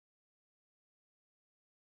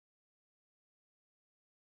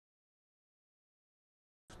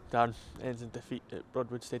Darren, ends in defeat at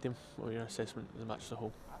Broadwood Stadium. What were your assessment of the match as a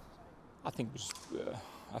whole? I think it was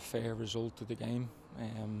a fair result to the game.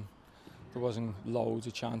 There wasn't loads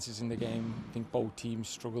of chances in the game. I think both teams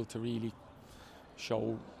struggled to really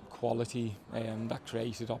show quality that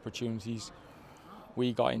created opportunities.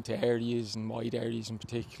 We got into areas and wide areas in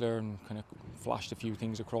particular and kind of flashed a few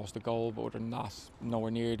things across the goal, but other than that,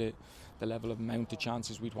 nowhere near the level of amount of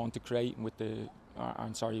chances we'd want to create and with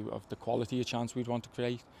of the quality of chance we'd want to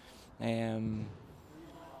create. And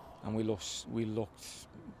we looked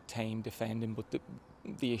tame defending, but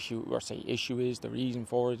the issue is the reason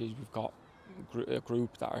for it is we've got a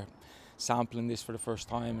group that are sampling this for the first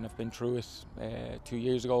time and have been through it 2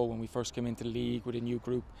 years ago when we first came into the league with a new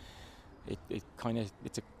group.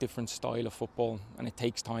 It's a different style of football and it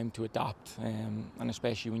takes time to adapt, and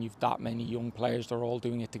especially when you've that many young players, they're all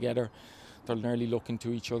doing it together. They're nearly looking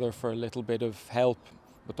to each other for a little bit of help,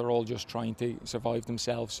 but they're all just trying to survive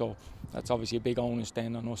themselves. So that's obviously a big onus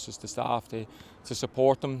then on us as the staff to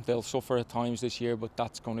support them. They'll suffer at times this year, but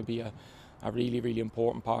that's going to be a really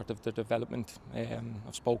important part of the development.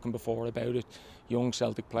 I've spoken before about it. Young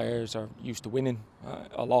Celtic players are used to winning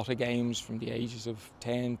a lot of games from the ages of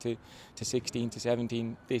 10 to 16 to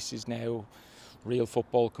 17. This is now real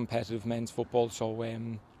football, competitive men's football. So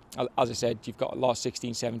as I said, you've got a lot of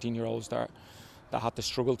 16, 17-year-olds that had to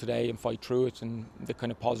struggle today and fight through it, and the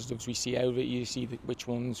kind of positives we see out of it, you see which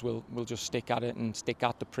ones will just stick at it and stick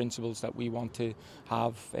at the principles that we want to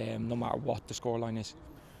have, no matter what the scoreline is.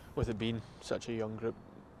 With it being such a young group,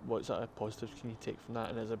 what sort of positives can you take from that,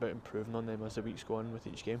 and is it about improving on them as the weeks go on with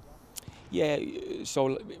each game? Yeah,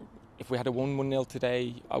 so if we had a 1-1-0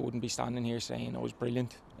 today, I wouldn't be standing here saying it was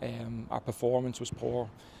brilliant. Our performance was poor.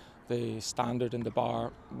 The standard and the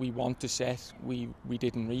bar we want to set, we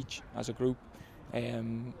didn't reach as a group.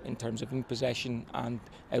 In terms of in possession and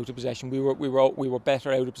out of possession, we were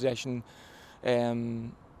better out of possession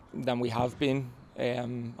than we have been.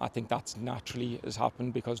 I think that's naturally has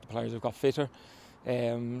happened because the players have got fitter.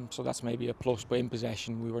 So that's maybe a plus, but in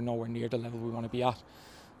possession we were nowhere near the level we want to be at.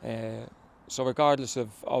 So regardless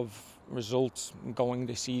of results going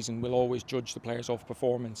this season, we'll always judge the players off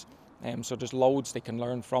performance. So there's loads they can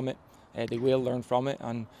learn from it. They will learn from it,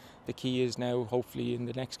 and the key is now hopefully in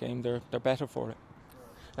the next game they're better for it.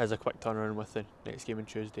 As a quick turnaround with the next game on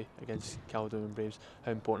Tuesday against Caledonian Braves,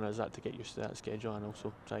 how important is that to get used to that schedule and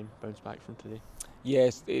also try and bounce back from today?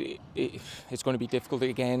 Yes, it's going to be difficult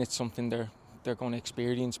again. It's something they're going to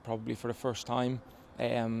experience probably for the first time.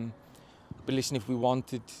 But listen, if we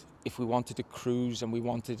wanted to cruise and we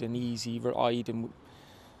wanted an easy ride and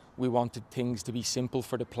we wanted things to be simple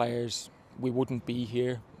for the players, we wouldn't be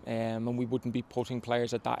here, and we wouldn't be putting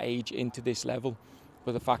players at that age into this level.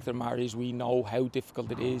 But the fact of the matter is we know how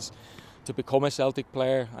difficult it is to become a Celtic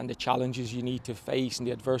player and the challenges you need to face and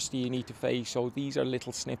the adversity you need to face. So these are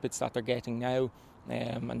little snippets that they're getting now.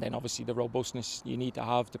 And then obviously the robustness you need to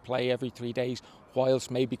have to play every 3 days whilst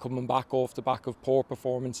maybe coming back off the back of poor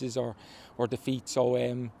performances or defeat. So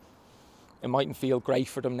it mightn't feel great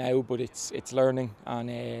for them now, but it's learning,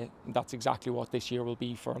 and that's exactly what this year will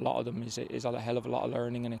be for a lot of them, is a hell of a lot of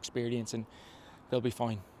learning and experience, and they'll be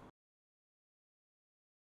fine.